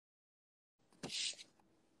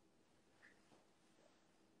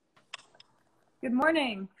Good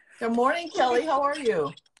morning. Good morning, Kelly. How are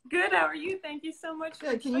you? Good. How are you? Thank you so much for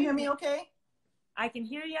Good. Can you hear joining me okay? I can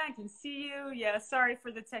hear you. I can see you. Yeah. Sorry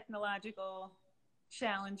for the technological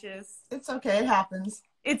challenges. It's okay. It happens.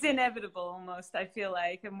 It's inevitable almost, I feel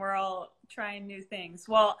like, and we're all trying new things.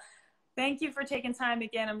 Well, thank you for taking time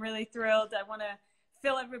again. I'm really thrilled. I want to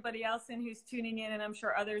fill everybody else in who's tuning in, and I'm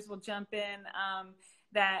sure others will jump in.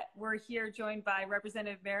 That we're here joined by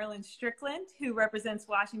Representative Marilyn Strickland, who represents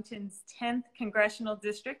Washington's 10th Congressional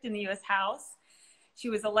District in the U.S. House. She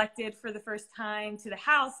was elected for the first time to the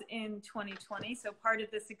House in 2020. So part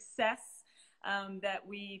of the success that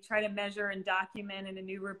we try to measure and document in a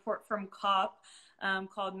new report from COP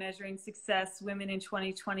called Measuring Success Women in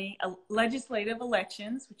 2020 Legislative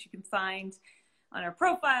Elections, which you can find on our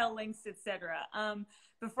profile, links, etc.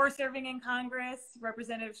 Before serving in Congress,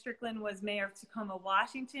 Representative Strickland was mayor of Tacoma,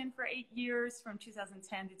 Washington for 8 years, from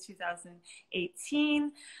 2010 to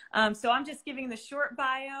 2018. So I'm just giving the short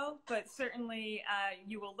bio, but certainly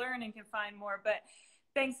you will learn and can find more. But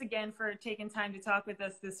thanks again for taking time to talk with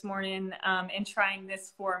us this morning and trying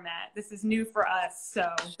this format. This is new for us,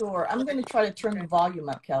 so. Sure. I'm going to try to turn the volume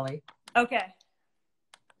up, Kelly. Okay.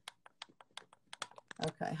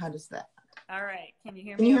 Okay. How does that? All right. Can you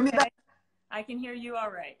hear me? Can you hear me back? I can hear you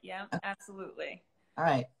all right. Yeah, absolutely. All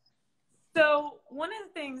right. So one of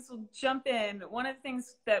the things, we'll jump in, one of the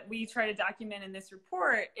things that we try to document in this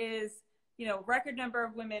report is, record number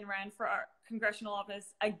of women ran for our congressional office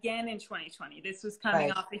again in 2020. This was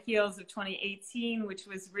coming off the heels of 2018, which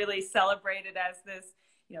was really celebrated as this,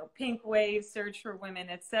 pink wave, surge for women,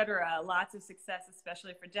 et cetera. Lots of success,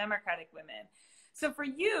 especially for Democratic women. So for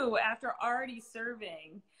you, after already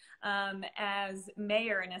serving as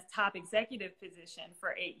mayor and as top executive position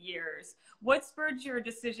for 8 years, what spurred your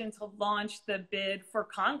decision to launch the bid for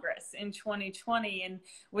Congress in 2020? And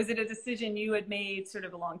was it a decision you had made sort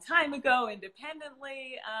of a long time ago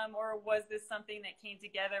independently, or was this something that came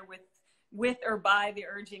together with or by the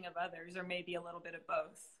urging of others, or maybe a little bit of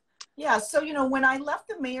both? Yeah. So, when I left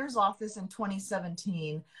the mayor's office in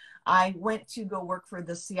 2017, I went to go work for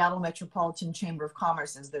the Seattle Metropolitan Chamber of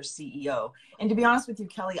Commerce as their CEO. And to be honest with you,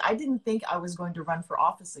 Kelly, I didn't think I was going to run for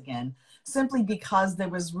office again, simply because there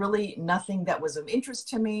was really nothing that was of interest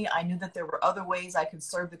to me. I knew that there were other ways I could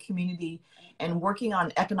serve the community, and working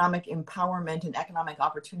on economic empowerment and economic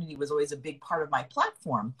opportunity was always a big part of my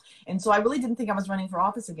platform. And so I really didn't think I was running for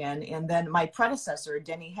office again. And then my predecessor,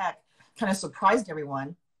 Denny Heck, kind of surprised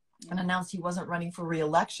everyone and announced he wasn't running for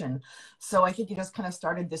re-election. So I think he just kind of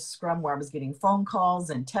started this scrum where I was getting phone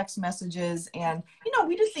calls and text messages, and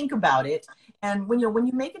we do think about it. And when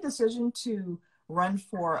you make a decision to run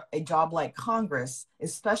for a job like Congress,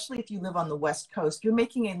 especially if you live on the West Coast, you're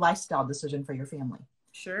making a lifestyle decision for your family.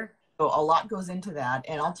 Sure. So a lot goes into that,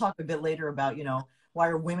 and I'll talk a bit later about why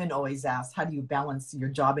are women always asked, how do you balance your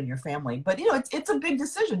job and your family? But it's a big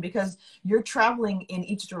decision, because you're traveling in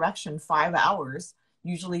each direction 5 hours,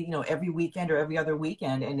 usually, every weekend or every other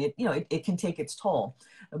weekend. And it can take its toll.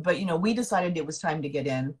 But, we decided it was time to get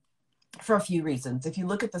in for a few reasons. If you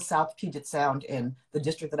look at the South Puget Sound in the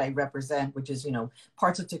district that I represent, which is,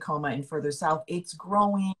 parts of Tacoma and further south, it's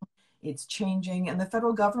growing, it's changing. And the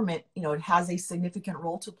federal government, it has a significant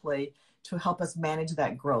role to play to help us manage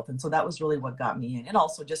that growth. And so that was really what got me in. And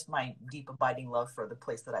also just my deep abiding love for the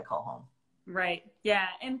place that I call home. Right. Yeah.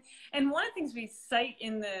 And one of the things we cite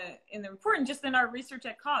in the report, and just in our research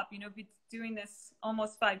at COP, we've doing this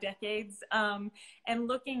almost 5 decades, and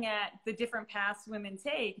looking at the different paths women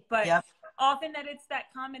take, but often that it's that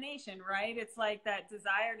combination, right? It's like that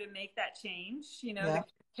desire to make that change, to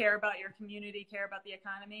care about your community, care about the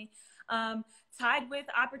economy, tied with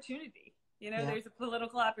opportunity. There's a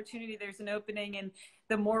political opportunity, there's an opening, and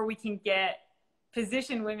the more we can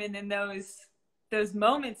position women in those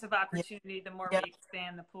moments of opportunity, the more we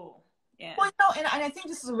expand the pool. Yeah. Well, and I think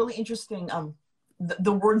this is a really interesting,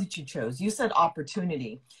 the word that you chose. You said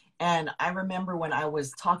opportunity. And I remember when I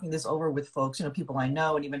was talking this over with folks, people I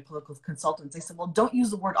know, and even political consultants, they said, well, don't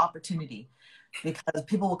use the word opportunity, because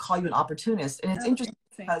people will call you an opportunist. And it's interesting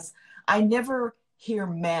because I never hear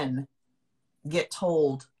men get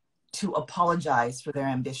told to apologize for their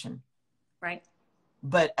ambition. Right.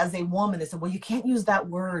 But as a woman, they said, well, you can't use that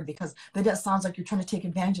word because then that sounds like you're trying to take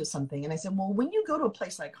advantage of something. And I said, well, when you go to a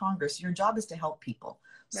place like Congress, your job is to help people.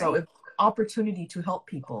 So if opportunity to help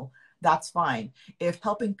people, that's fine. If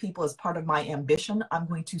helping people is part of my ambition, I'm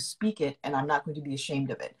going to speak it, and I'm not going to be ashamed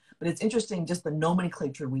of it. But it's interesting, just the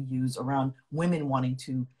nomenclature we use around women wanting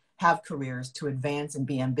to have careers, to advance and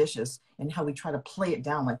be ambitious, and how we try to play it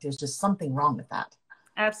down like there's just something wrong with that.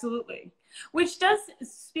 Absolutely. Which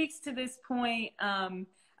speaks to this point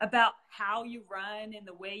about how you run and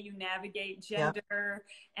the way you navigate gender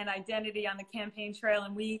and identity on the campaign trail.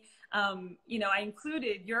 And we, you know, I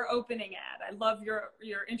included your opening ad. I love your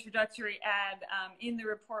introductory ad in the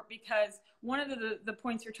report, because one of the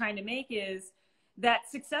points you're trying to make is that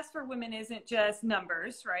success for women isn't just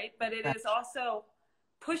numbers, right? But it is also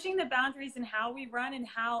pushing the boundaries in how we run and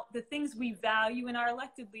how the things we value in our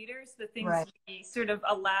elected leaders, the things we sort of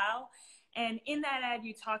allow. And in that ad,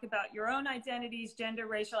 you talk about your own identities, gender,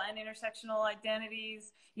 racial, and intersectional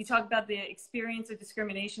identities. You talk about the experience of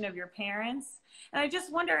discrimination of your parents. And I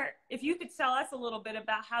just wonder if you could tell us a little bit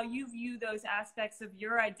about how you view those aspects of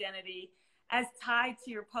your identity as tied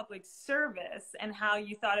to your public service, and how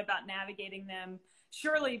you thought about navigating them,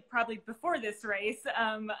 surely probably before this race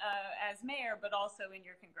as mayor, but also in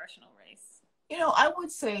your congressional race. You know, I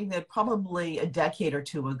would say that probably a decade or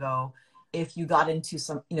two ago, if you got into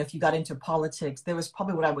if you got into politics, there was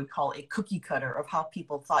probably what I would call a cookie cutter of how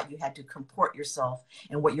people thought you had to comport yourself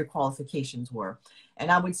and what your qualifications were.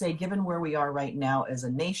 And I would say, given where we are right now as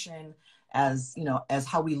a nation, as, you know, as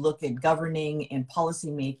how we look at governing and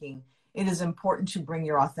policy making, it is important to bring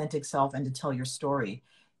your authentic self and to tell your story.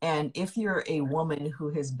 And if you're a woman who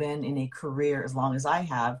has been in a career as long as I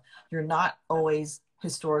have, you're not always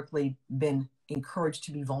historically been encouraged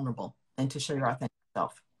to be vulnerable and to show your authentic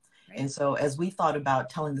self. And so as we thought about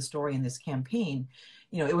telling the story in this campaign,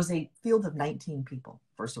 you know, it was a field of 19 people,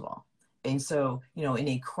 first of all. And so, you know, in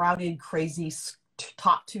a crowded, crazy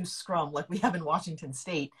top two scrum like we have in Washington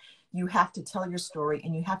State, you have to tell your story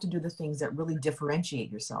and you have to do the things that really differentiate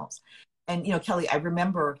yourselves. And, you know, Kelly, I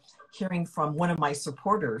remember hearing from one of my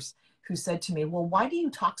supporters who said to me, well, why do you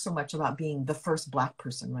talk so much about being the first Black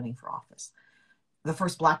person running for office, the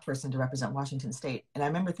first Black person to represent Washington State? And I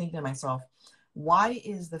remember thinking to myself, why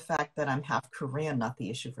is the fact that I'm half Korean not the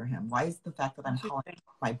issue for him? Why is the fact that I'm calling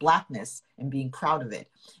my Blackness and being proud of it?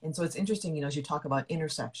 And so it's interesting, you know, as you talk about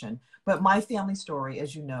intersection, but my family story,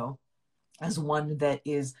 as you know, is one that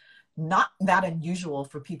is not that unusual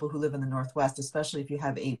for people who live in the Northwest, especially if you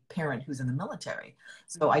have a parent who's in the military.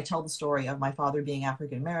 So I tell the story of my father being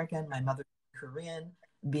African-American, my mother Korean,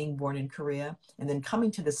 being born in Korea, and then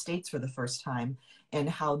coming to the States for the first time, and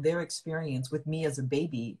how their experience with me as a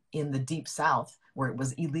baby in the Deep South, where it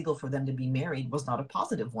was illegal for them to be married, was not a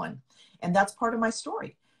positive one. And that's part of my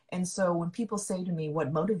story. And so when people say to me,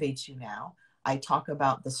 what motivates you now? I talk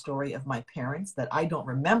about the story of my parents that I don't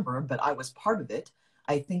remember, but I was part of it.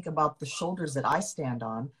 I think about the shoulders that I stand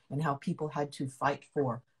on and how people had to fight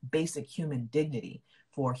for basic human dignity,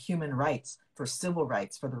 for human rights, for civil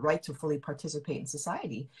rights, for the right to fully participate in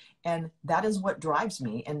society. And that is what drives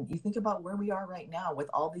me. And you think about where we are right now with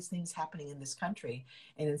all these things happening in this country.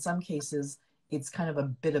 And in some cases, it's kind of a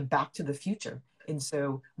bit of back to the future. And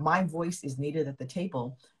so my voice is needed at the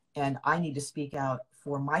table, and I need to speak out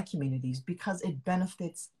for my communities because it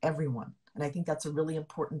benefits everyone. And I think that's a really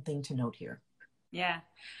important thing to note here. Yeah.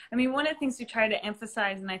 I mean, one of the things we try to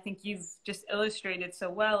emphasize, and I think you've just illustrated so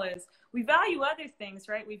well, is we value other things,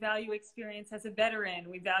 right? We value experience as a veteran.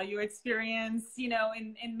 We value experience, you know,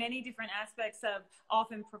 in many different aspects of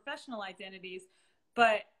often professional identities,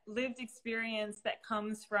 but lived experience that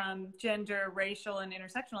comes from gender, racial, and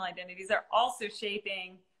intersectional identities are also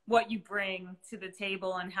shaping what you bring to the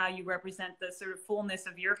table and how you represent the sort of fullness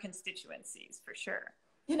of your constituencies, for sure.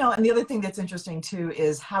 You know, and the other thing that's interesting too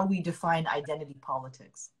is how we define identity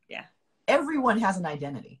politics. Yeah. Everyone has an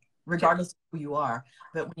identity, regardless of who you are.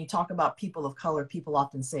 But when you talk about people of color, people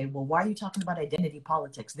often say, well, why are you talking about identity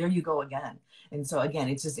politics? There you go again. And so again,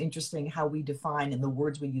 it's just interesting how we define and the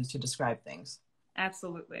words we use to describe things.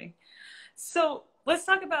 Absolutely. So let's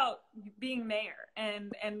talk about being mayor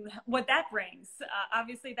and what that brings.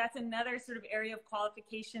 Obviously, that's another sort of area of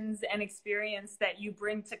qualifications and experience that you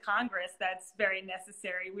bring to Congress that's very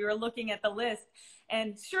necessary. We were looking at the list,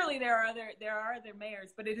 and surely there are other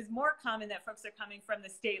mayors, but it is more common that folks are coming from the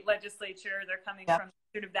state legislature. They're coming from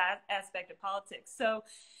sort of that aspect of politics. So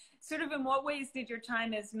sort of in what ways did your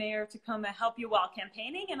time as mayor of Tacoma help you while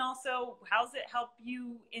campaigning, and also how's it help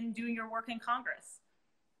you in doing your work in Congress?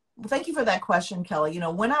 Well, thank you for that question, Kelly. You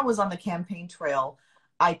know, when I was on the campaign trail,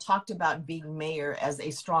 I talked about being mayor as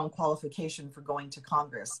a strong qualification for going to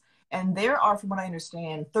Congress. And there are, from what I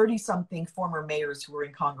understand, 30-something former mayors who are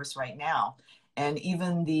in Congress right now. And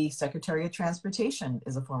even the Secretary of Transportation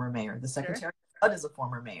is a former mayor. The Secretary of HUD is a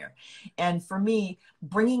former mayor. And for me,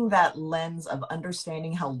 bringing that lens of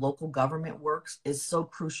understanding how local government works is so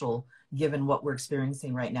crucial given what we're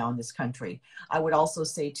experiencing right now in this country. I would also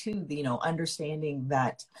say too, you know, understanding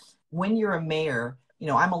that when you're a mayor, you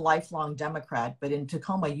know, I'm a lifelong Democrat, but in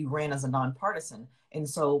Tacoma, you ran as a nonpartisan. And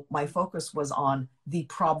so my focus was on the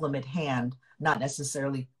problem at hand, not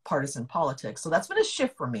necessarily partisan politics. So that's been a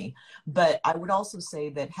shift for me. But I would also say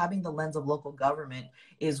that having the lens of local government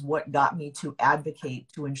is what got me to advocate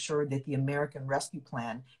to ensure that the American Rescue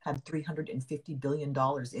Plan had $350 billion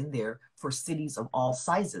in there for cities of all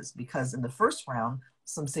sizes, because in the first round,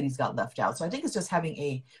 some cities got left out. So I think it's just having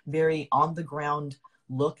a very on the ground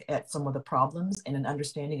look at some of the problems and an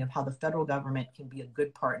understanding of how the federal government can be a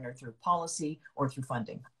good partner through policy or through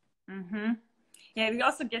funding. Mm-hmm. Yeah, it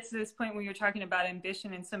also gets to this point when you're talking about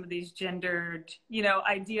ambition and some of these gendered,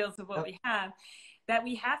 ideals of what we have, that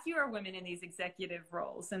we have fewer women in these executive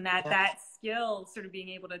roles, and that skill, sort of being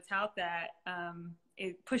able to tout that,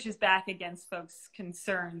 it pushes back against folks'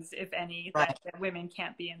 concerns, if any, that women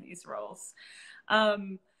can't be in these roles.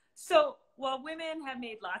 So while women have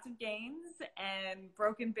made lots of gains and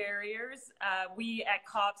broken barriers, we at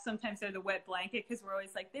COP sometimes are the wet blanket, because we're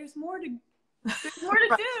always like, there's more to do.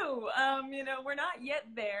 We're not yet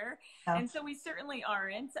there. Yeah. And so we certainly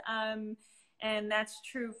aren't. And that's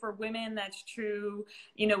true for women. That's true.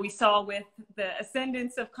 We saw with the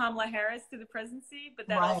ascendance of Kamala Harris to the presidency, but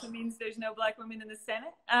that also means there's no Black women in the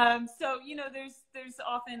Senate. So, there's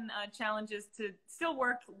often challenges to still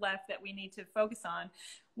work left that we need to focus on.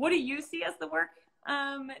 What do you see as the work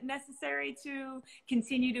necessary to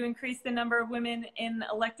continue to increase the number of women in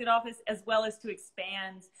elected office, as well as to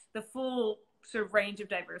expand the full sort of range of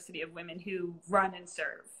diversity of women who run and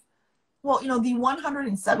serve? Well, the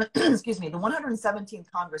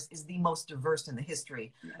 117th Congress is the most diverse in the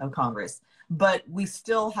history of Congress, but we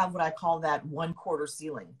still have what I call that 1/4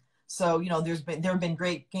 ceiling. So, there have been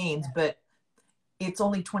great gains, but it's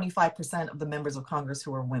only 25% of the members of Congress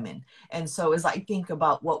who are women. And so as I think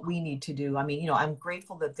about what we need to do, I'm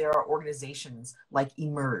grateful that there are organizations like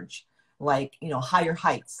Emerge, like, Higher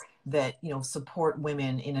Heights, that, support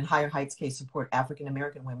women, and in Higher Heights case, support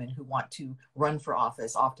African-American women who want to run for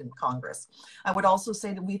office, often Congress. I would also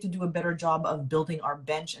say that we have to do a better job of building our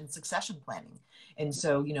bench and succession planning. And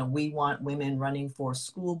so, we want women running for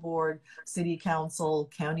school board, city council,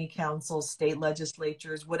 county council, state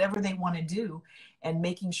legislatures, whatever they want to do, and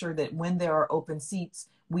making sure that when there are open seats,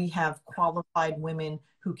 we have qualified women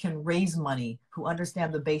who can raise money, who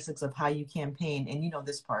understand the basics of how you campaign, and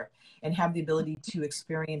this part, and have the ability to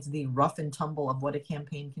experience the rough and tumble of what a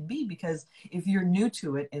campaign can be. Because if you're new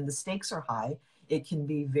to it and the stakes are high, it can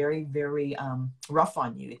be very, very rough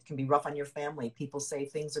on you. It can be rough on your family. People say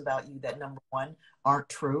things about you that, number one, aren't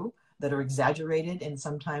true, that are exaggerated, and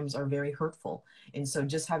sometimes are very hurtful. And so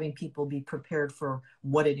just having people be prepared for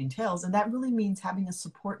what it entails, and that really means having a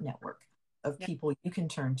support network of people you can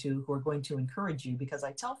turn to who are going to encourage you. Because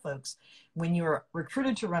I tell folks, when you're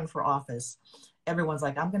recruited to run for office, everyone's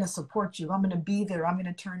like, I'm going to support you, I'm going to be there, I'm going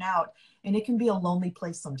to turn out. And it can be a lonely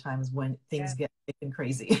place sometimes when things get big and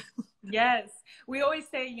crazy. Yes. We always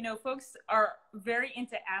say, folks are very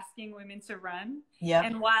into asking women to run. Yeah.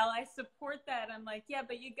 And while I support that, I'm like, yeah,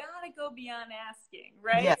 but you got to go beyond asking,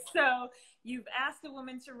 right? Yes. So you've asked a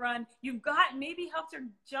woman to run, you've got maybe helped her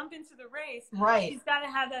jump into the race. Right. She's got to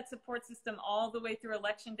have that support system all the way through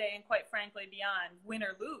election day, and quite frankly, beyond, win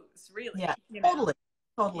or lose, really. Yeah,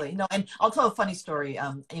 Totally. And I'll tell a funny story.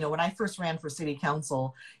 When I first ran for city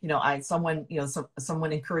council, someone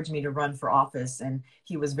encouraged me to run for office, and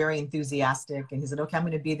he was very enthusiastic, and he said, okay, I'm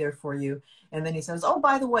going to be there for you. And then he says, oh,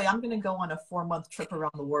 by the way, I'm going to go on a 4-month trip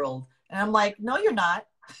around the world. And I'm like, no, you're not.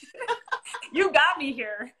 You got me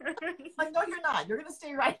here. Like, no, you're not. You're going to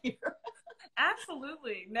stay right here.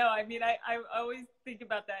 Absolutely. No, I always think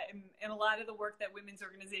about that in a lot of the work that women's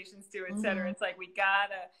organizations do, et cetera. It's like,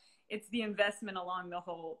 it's the investment along the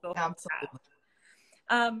whole Absolutely.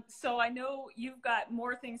 path. So I know you've got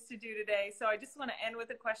more things to do today. So I just want to end with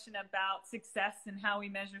a question about success and how we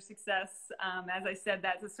measure success. As I said,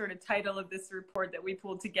 that's the sort of title of this report that we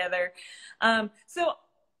pulled together. So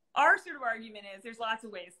our sort of argument is there's lots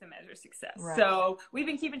of ways to measure success. Right. So we've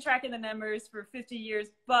been keeping track of the numbers for 50 years,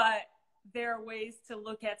 but there are ways to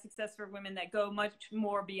look at success for women that go much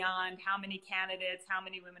more beyond how many candidates, how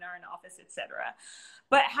many women are in office, et cetera.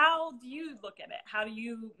 But how do you look at it? How do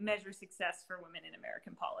you measure success for women in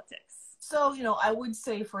American politics? So, I would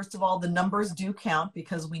say, first of all, the numbers do count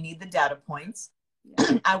because we need the data points.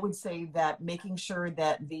 Yeah. I would say that making sure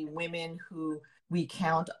that the women who we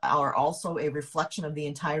count are also a reflection of the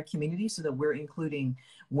entire community, so that we're including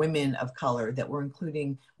women of color, that we're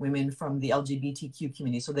including women from the LGBTQ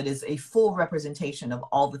community, so that is a full representation of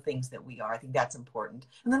all the things that we are. I think that's important.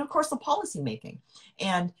 And then, of course, the policy making.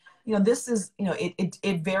 And You know, this is, you know,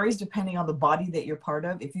 it varies depending on the body that you're part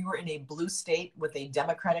of. If you were in a blue state with a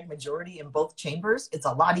Democratic majority in both chambers, it's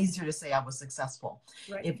a lot easier to say I was successful.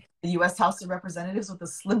 Right. If the US House of Representatives with a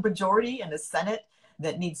slim majority and a Senate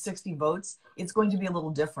that needs 60 votes, it's going to be a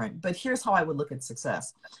little different. But here's how I would look at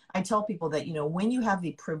success. I tell people that, you know, when you have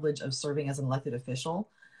the privilege of serving as an elected official,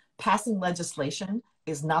 passing legislation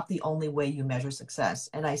is not the only way you measure success.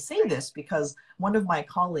 And I say this because one of my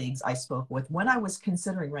colleagues I spoke with, when I was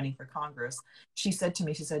considering running for Congress, she said to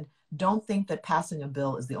me, she said, don't think that passing a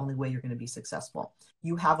bill is the only way you're going to be successful.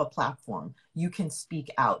 You have a platform. You can speak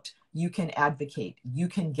out. You can advocate. You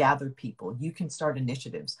can gather people. You can start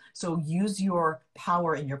initiatives. So use your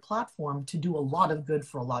power and your platform to do a lot of good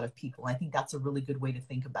for a lot of people. I think that's a really good way to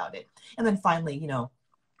think about it. And then finally, you know,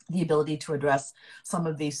 the ability to address some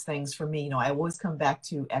of these things for me, you know, I always come back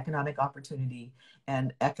to economic opportunity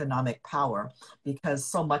and economic power because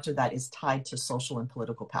so much of that is tied to social and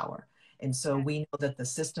political power. And so we know that the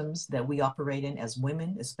systems that we operate in as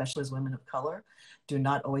women, especially as women of color, do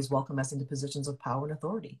not always welcome us into positions of power and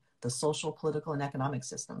authority, the social, political, and economic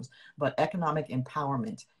systems. But economic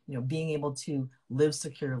empowerment, you know, being able to live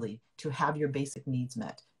securely, to have your basic needs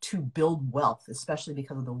met, to build wealth, especially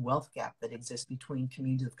because of the wealth gap that exists between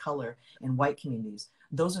communities of color and white communities.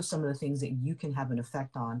 Those are some of the things that you can have an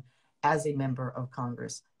effect on as a member of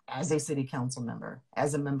Congress, as a city council member,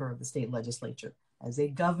 as a member of the state legislature, as a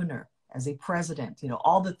governor, as a president, you know,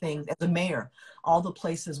 all the things, as a mayor, all the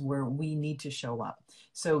places where we need to show up.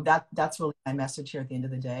 So that's really my message here at the end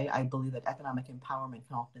of the day. I believe that economic empowerment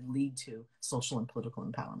can often lead to social and political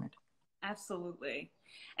empowerment. Absolutely.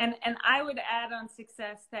 And I would add on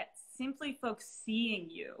success that simply folks seeing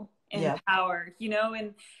you empowered, you know,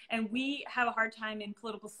 and we have a hard time in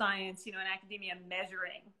political science, you know, in academia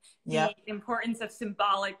measuring the importance of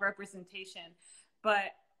symbolic representation.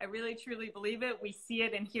 But I really truly believe it. We see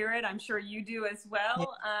it and hear it. I'm sure you do as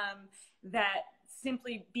well. That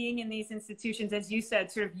simply being in these institutions, as you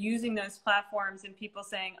said, sort of using those platforms and people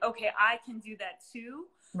saying, okay, I can do that too.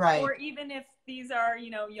 Right. Or even if these are, you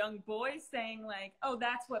know, young boys saying like, oh,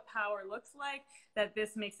 that's what power looks like, that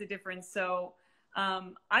this makes a difference. So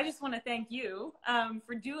I just want to thank you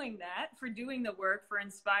for doing that, for doing the work, for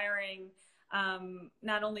inspiring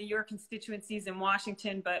not only your constituencies in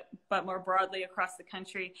Washington, but more broadly across the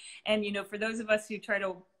country. And, you know, for those of us who try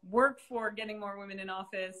to work for getting more women in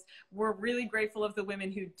office, we're really grateful of the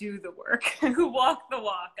women who do the work, who walk the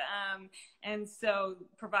walk. And so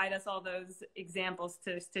provide us all those examples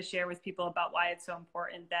to share with people about why it's so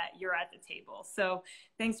important that you're at the table. So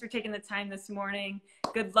thanks for taking the time this morning.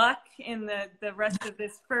 Good luck in the rest of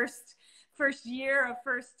this first year of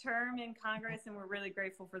first term in Congress, and we're really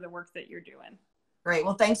grateful for the work that you're doing. Great.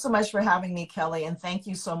 Well, thanks so much for having me, Kelly, and thank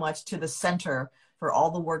you so much to the center for all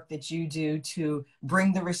the work that you do to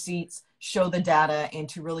bring the receipts, show the data, and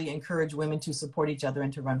to really encourage women to support each other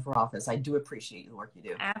and to run for office. I do appreciate the work you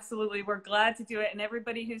do. Absolutely. We're glad to do it, and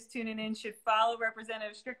everybody who's tuning in should follow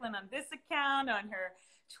Representative Strickland on this account, on her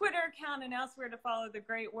Twitter account, and elsewhere to follow the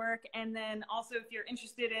great work. And then also, if you're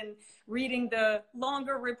interested in reading the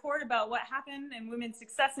longer report about what happened in women's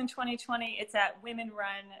success in 2020, it's at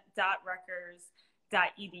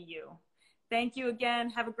womenrun.rutgers.edu. Thank you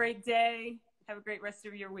again. Have a great day. Have a great rest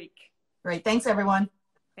of your week. Great. Thanks, everyone.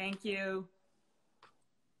 Thank you.